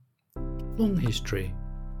Long History,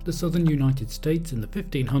 the Southern United States in the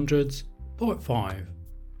 1500s, Part 5,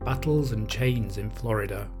 Battles and Chains in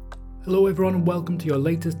Florida. Hello everyone and welcome to your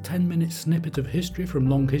latest 10-minute snippet of history from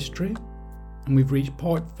Long History. And we've reached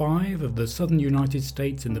Part 5 of the Southern United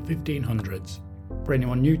States in the 1500s. For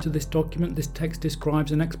anyone new to this document, this text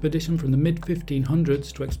describes an expedition from the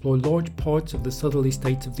mid-1500s to explore large parts of the southerly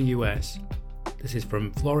states of the US. This is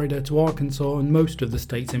from Florida to Arkansas and most of the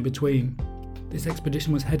states in between. This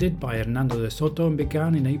expedition was headed by Hernando de Soto and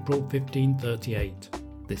began in April 1538.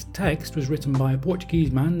 This text was written by a Portuguese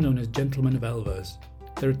man known as Gentleman of Elvas.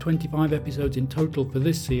 There are 25 episodes in total for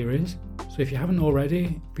this series, so if you haven't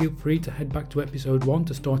already, feel free to head back to episode 1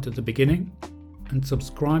 to start at the beginning, and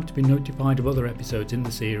subscribe to be notified of other episodes in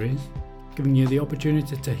the series, giving you the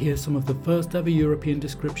opportunity to hear some of the first ever European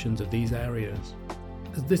descriptions of these areas.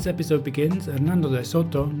 As this episode begins, Hernando de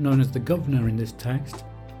Soto, known as the governor in this text,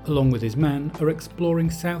 along with his men, are exploring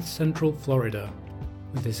south-central Florida,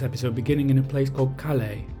 with this episode beginning in a place called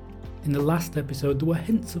Calais. In the last episode there were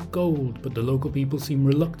hints of gold, but the local people seem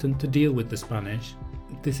reluctant to deal with the Spanish.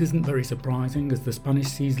 This isn't very surprising, as the Spanish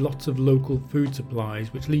seize lots of local food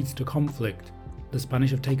supplies, which leads to conflict. The Spanish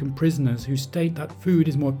have taken prisoners who state that food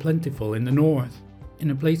is more plentiful in the north, in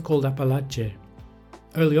a place called Apalache.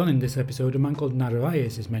 Early on in this episode, a man called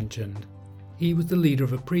Narvaez is mentioned. He was the leader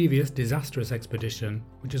of a previous disastrous expedition,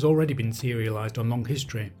 which has already been serialised on Long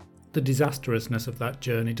History. The disastrousness of that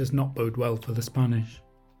journey does not bode well for the Spanish.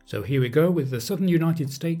 So here we go with the Southern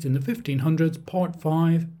United States in the 1500s, Part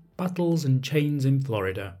 5, Battles and Chains in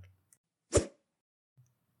Florida.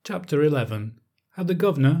 Chapter 11. How the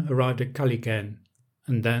governor arrived at Caliquen,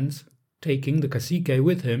 and thence, taking the cacique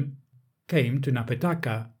with him, came to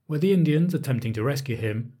Napataca, where the Indians, attempting to rescue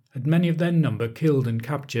him, had many of their number killed and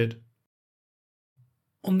captured.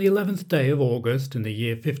 On the 11th day of August in the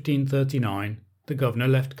year 1539, the governor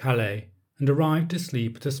left Calais and arrived to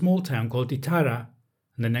sleep at a small town called Itara,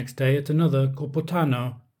 and the next day at another called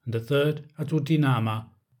Potano, and the third at Utinama,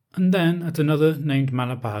 and then at another named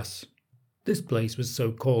Malapaz. This place was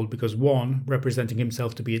so called because one, representing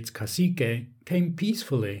himself to be its cacique, came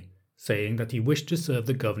peacefully, saying that he wished to serve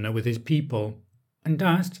the governor with his people, and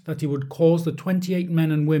asked that he would cause the 28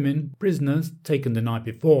 men and women, prisoners taken the night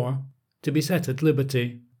before, to be set at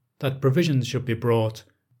liberty, that provisions should be brought,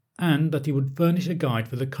 and that he would furnish a guide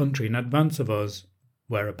for the country in advance of us.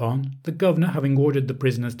 Whereupon, the governor having ordered the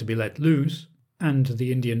prisoners to be let loose, and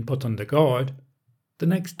the Indian put under guard, the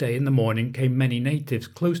next day in the morning came many natives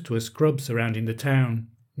close to a scrub surrounding the town,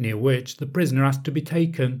 near which the prisoner asked to be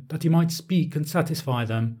taken, that he might speak and satisfy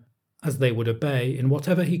them, as they would obey in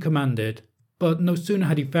whatever he commanded. But no sooner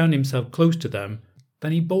had he found himself close to them,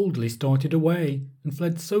 than he boldly started away, and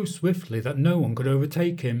fled so swiftly that no one could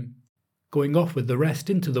overtake him, going off with the rest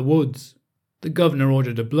into the woods. The governor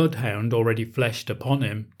ordered a bloodhound already fleshed upon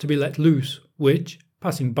him to be let loose, which,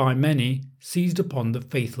 passing by many, seized upon the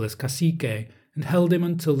faithless cacique, and held him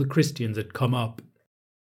until the Christians had come up.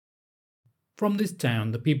 From this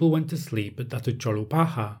town the people went to sleep at that of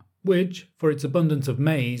Cholupaja, which, for its abundance of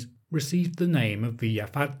maize, received the name of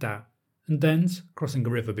Villafarta, and thence, crossing a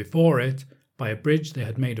river before it, by a bridge they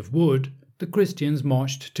had made of wood, the Christians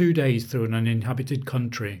marched 2 days through an uninhabited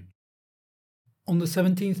country. On the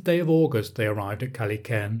 17th day of August they arrived at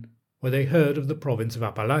Caliquen, where they heard of the province of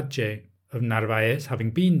Apalache, of Narvaez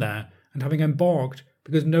having been there, and having embarked,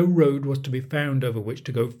 because no road was to be found over which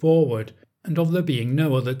to go forward, and of there being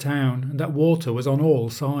no other town, and that water was on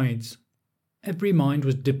all sides. Every mind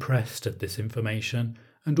was depressed at this information,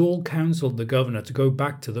 and all counselled the governor to go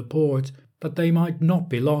back to the port, that they might not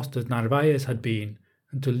be lost as Narvaez had been,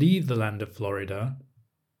 and to leave the land of Florida,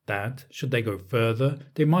 that, should they go further,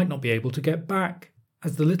 they might not be able to get back,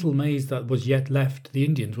 as the little maize that was yet left the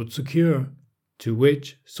Indians would secure. To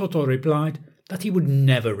which Soto replied that he would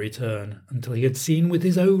never return until he had seen with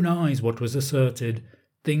his own eyes what was asserted,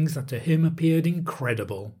 things that to him appeared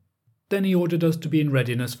incredible. Then he ordered us to be in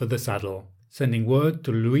readiness for the saddle, sending word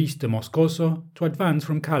to Luis de Moscoso to advance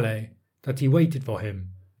from Calais, that he waited for him,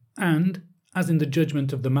 and, as in the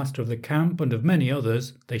judgment of the master of the camp and of many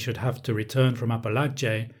others they should have to return from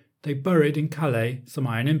Apalache, they buried in Calais some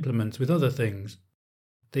iron implements with other things.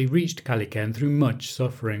 They reached Caliquen through much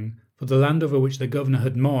suffering, for the land over which the governor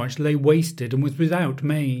had marched lay wasted and was without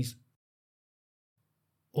maize.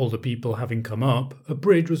 All the people having come up, a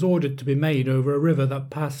bridge was ordered to be made over a river that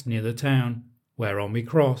passed near the town, whereon we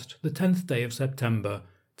crossed the 10th day of September,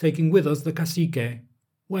 taking with us the cacique.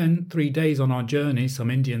 When, 3 days on our journey, some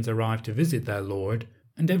Indians arrived to visit their lord,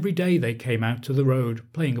 and every day they came out to the road,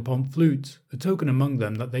 playing upon flutes, a token among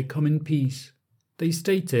them that they come in peace. They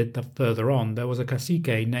stated that further on there was a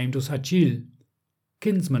cacique named Usachil.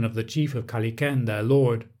 kinsman of the chief of Caliquen, their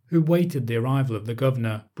lord, who waited the arrival of the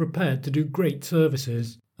governor, prepared to do great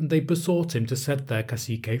services, and they besought him to set their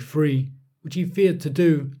cacique free, which he feared to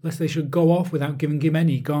do, lest they should go off without giving him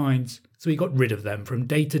any guides, so he got rid of them from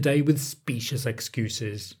day to day with specious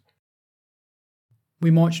excuses. We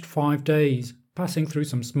marched 5 days, passing through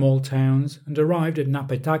some small towns, and arrived at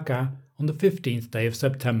Napetaca on the 15th day of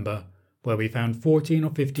September, where we found 14 or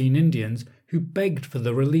 15 Indians who begged for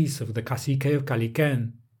the release of the cacique of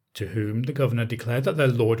Caliquen, to whom the governor declared that their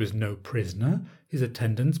lord was no prisoner, his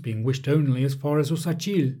attendants being wished only as far as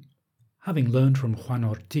Usachil. Having learned from Juan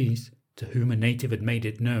Ortiz, to whom a native had made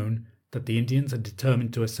it known, that the Indians had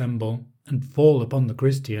determined to assemble and fall upon the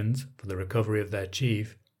Christians for the recovery of their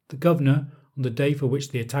chief, the governor, on the day for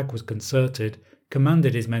which the attack was concerted,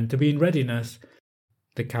 commanded his men to be in readiness,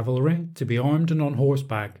 the cavalry to be armed and on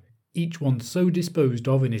horseback, each one so disposed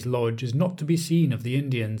of in his lodge as not to be seen of the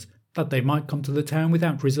Indians, that they might come to the town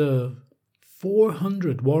without reserve.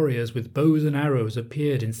 400 warriors with bows and arrows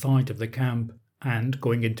appeared in sight of the camp, and,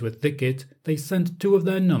 going into a thicket, they sent 2 of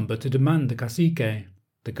their number to demand the cacique.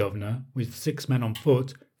 The governor, with 6 men on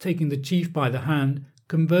foot, taking the chief by the hand,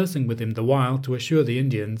 conversing with him the while to assure the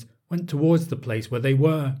Indians, went towards the place where they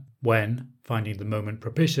were, when, finding the moment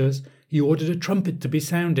propitious, he ordered a trumpet to be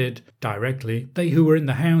sounded. Directly, they who were in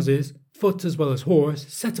the houses, foot as well as horse,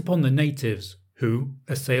 set upon the natives, who,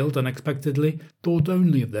 assailed unexpectedly, thought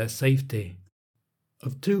only of their safety.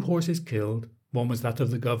 Of 2 horses killed, one was that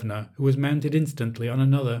of the governor, who was mounted instantly on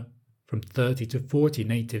another. From 30 to 40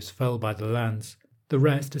 natives fell by the lance. The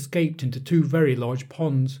rest escaped into 2 very large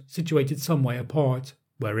ponds, situated some way apart,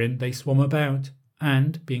 wherein they swam about,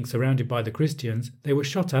 and, being surrounded by the Christians, they were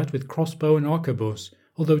shot at with crossbow and arquebus,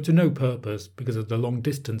 although to no purpose, because of the long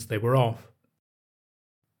distance they were off.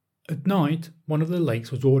 At night, one of the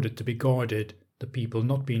lakes was ordered to be guarded, the people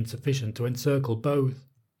not being sufficient to encircle both.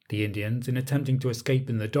 The Indians, in attempting to escape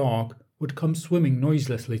in the dark, would come swimming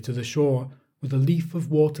noiselessly to the shore, with a leaf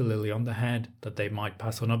of water lily on the head, that they might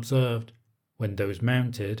pass unobserved. When those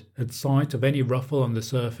mounted, at sight of any ruffle on the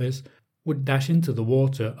surface, would dash into the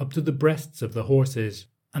water up to the breasts of the horses,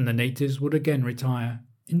 and the natives would again retire.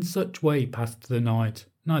 In such way passed the night,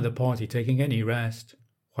 neither party taking any rest.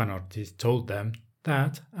 Juan Ortiz told them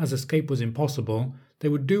that, as escape was impossible, they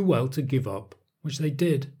would do well to give up, which they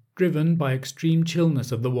did, driven by extreme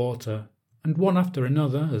chillness of the water, and one after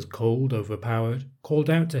another, as cold overpowered,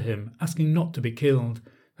 called out to him, asking not to be killed,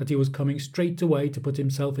 that he was coming straight away to put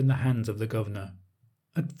himself in the hands of the governor.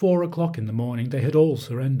 At 4 o'clock in the morning they had all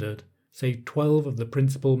surrendered, save 12 of the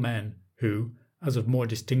principal men, who, as of more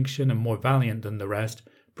distinction and more valiant than the rest,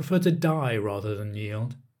 preferred to die rather than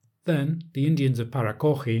yield. Then the Indians of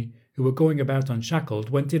Paracochi, who were going about unshackled,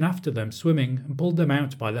 went in after them swimming and pulled them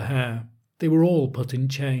out by the hair. They were all put in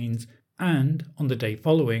chains, and, on the day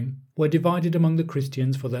following, were divided among the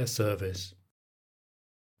Christians for their service.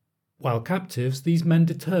 While captives, these men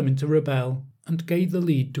determined to rebel, and gave the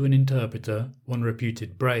lead to an interpreter, one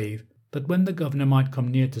reputed brave, that when the governor might come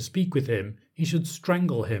near to speak with him, he should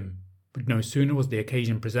strangle him. But no sooner was the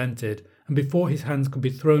occasion presented, and before his hands could be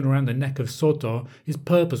thrown around the neck of Soto, his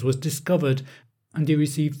purpose was discovered, and he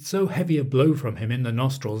received so heavy a blow from him in the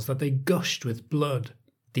nostrils that they gushed with blood.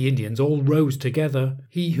 The Indians all rose together,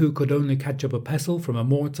 he who could only catch up a pestle from a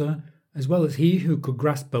mortar, as well as he who could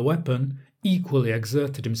grasp a weapon, equally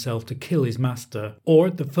exerted himself to kill his master, or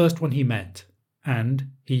the first one he met, and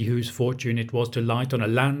he whose fortune it was to light on a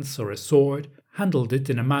lance or a sword, handled it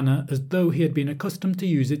in a manner as though he had been accustomed to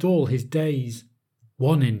use it all his days.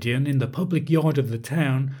 One Indian in the public yard of the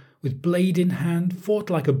town, with blade in hand, fought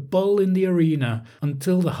like a bull in the arena,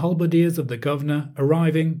 until the halberdiers of the governor,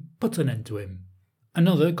 arriving, put an end to him.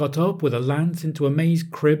 Another got up with a lance into a maize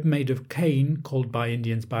crib made of cane, called by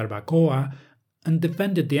Indians barbacoa, and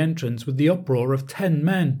defended the entrance with the uproar of 10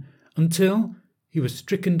 men, until he was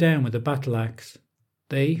stricken down with a battle-axe.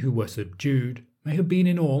 They who were subdued may have been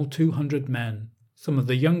in all 200 men. Some of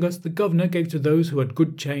the youngest the governor gave to those who had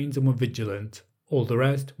good chains and were vigilant. All the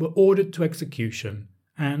rest were ordered to execution,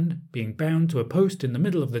 and, being bound to a post in the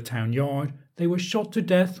middle of the town yard, they were shot to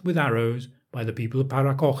death with arrows by the people of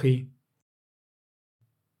Paracochi.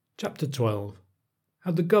 Chapter 12.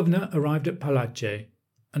 How the governor arrived at Palache,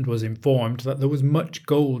 and was informed that there was much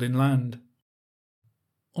gold in land.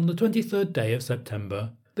 On the 23rd day of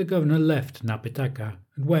September, the governor left Napetaca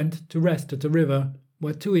and went to rest at a river,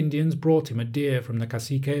 where 2 Indians brought him a deer from the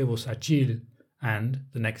cacique of Usachil, and,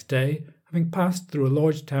 the next day, having passed through a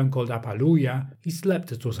large town called Apaluya, he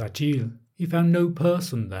slept at Usachil. He found no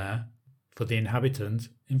person there, for the inhabitants,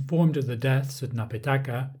 informed of the deaths at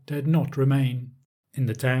Napetaca, dared not remain. In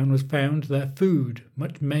the town was found their food,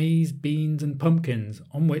 much maize, beans and pumpkins,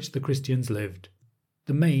 on which the Christians lived.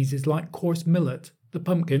 The maize is like coarse millet, the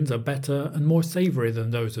pumpkins are better and more savoury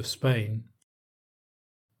than those of Spain.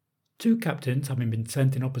 2 captains having been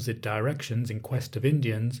sent in opposite directions in quest of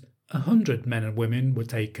Indians, 100 men and women were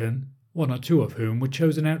taken, 1 or 2 of whom were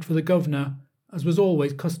chosen out for the governor, as was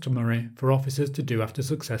always customary for officers to do after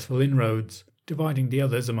successful inroads, dividing the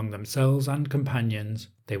others among themselves and companions.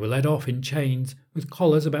 They were led off in chains, with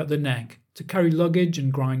collars about the neck, to carry luggage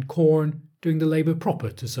and grind corn, doing the labour proper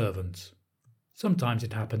to servants. Sometimes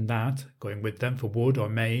it happened that, going with them for wood or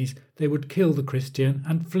maize, they would kill the Christian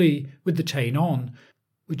and flee with the chain on,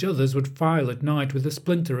 which others would file at night with a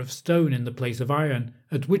splinter of stone in the place of iron,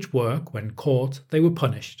 at which work, when caught, they were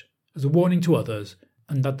punished, as a warning to others,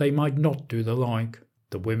 and that they might not do the like.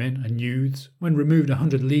 The women and youths, when removed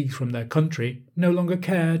 100 leagues from their country, no longer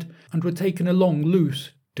cared, and were taken along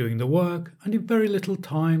loose, doing the work, and in very little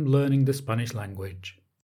time learning the Spanish language.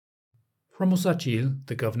 From Osachil,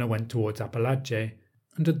 the governor went towards Apalache,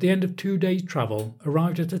 and at the end of 2 days' travel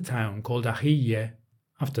arrived at a town called Ajille.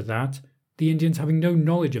 After that, the Indians having no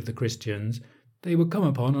knowledge of the Christians, they were come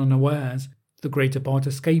upon unawares, the greater part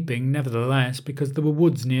escaping nevertheless because there were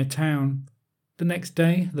woods near town. The next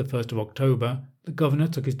day, the 1st of October, the governor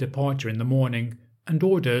took his departure in the morning, and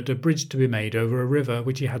ordered a bridge to be made over a river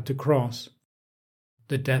which he had to cross.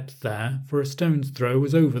 The depth there, for a stone's throw,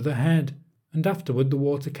 was over the head, and afterward the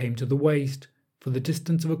water came to the waist, for the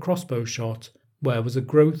distance of a crossbow shot, where was a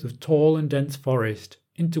growth of tall and dense forest,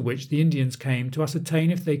 into which the Indians came to ascertain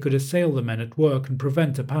if they could assail the men at work and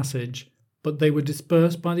prevent a passage. But they were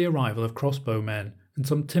dispersed by the arrival of crossbowmen, and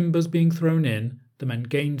some timbers being thrown in, the men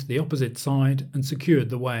gained the opposite side and secured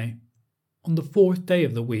the way. On the 4th day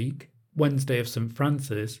of the week, Wednesday of St.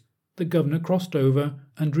 Francis, the governor crossed over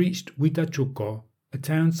and reached Huitachuco, a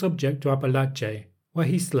town subject to Apalache, where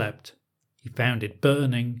he slept. He found it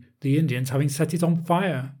burning, the Indians having set it on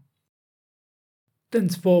fire.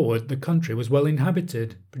 Thenceforward the country was well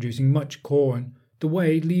inhabited, producing much corn, the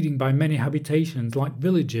way leading by many habitations like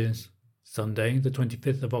villages. Sunday, the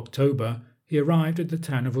 25th of October, he arrived at the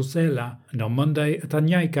town of Osela, and on Monday at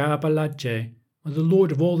Anyaica Apalache, where the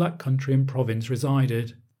lord of all that country and province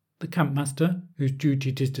resided. The campmaster, whose duty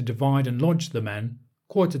it is to divide and lodge the men,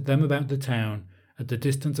 quartered them about the town, at the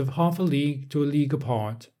distance of half a league to a league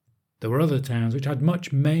apart. There were other towns which had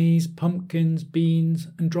much maize, pumpkins, beans,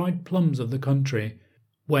 and dried plums of the country,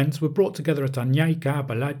 whence were brought together at Anyaica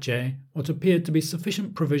Apalache what appeared to be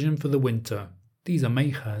sufficient provision for the winter. These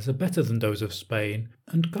amejas are better than those of Spain,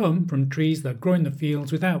 and come from trees that grow in the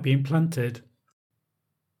fields without being planted.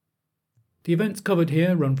 The events covered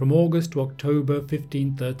here run from August to October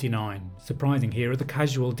 1539. Surprising here are the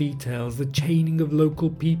casual details, the chaining of local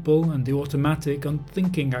people, and the automatic,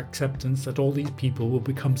 unthinking acceptance that all these people will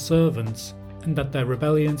become servants, and that their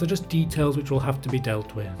rebellions are just details which will have to be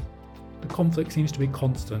dealt with. The conflict seems to be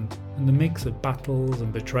constant, and the mix of battles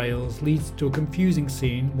and betrayals leads to a confusing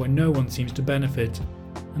scene where no one seems to benefit,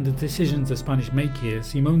 and the decisions the Spanish make here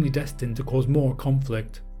seem only destined to cause more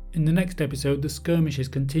conflict. In the next episode, the skirmishes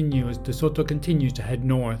continue as De Soto continues to head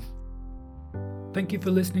north. Thank you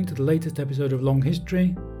for listening to the latest episode of Long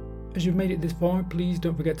History. As you've made it this far, please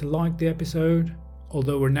don't forget to like the episode.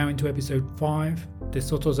 Although we're now into episode 5, De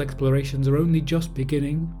Soto's explorations are only just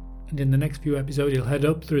beginning, and in the next few episodes he'll head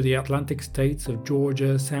up through the Atlantic states of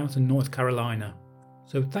Georgia, South and North Carolina.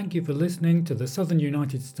 So thank you for listening to the Southern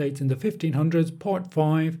United States in the 1500s, Part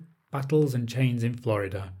 5, Battles and Chains in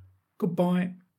Florida. Goodbye.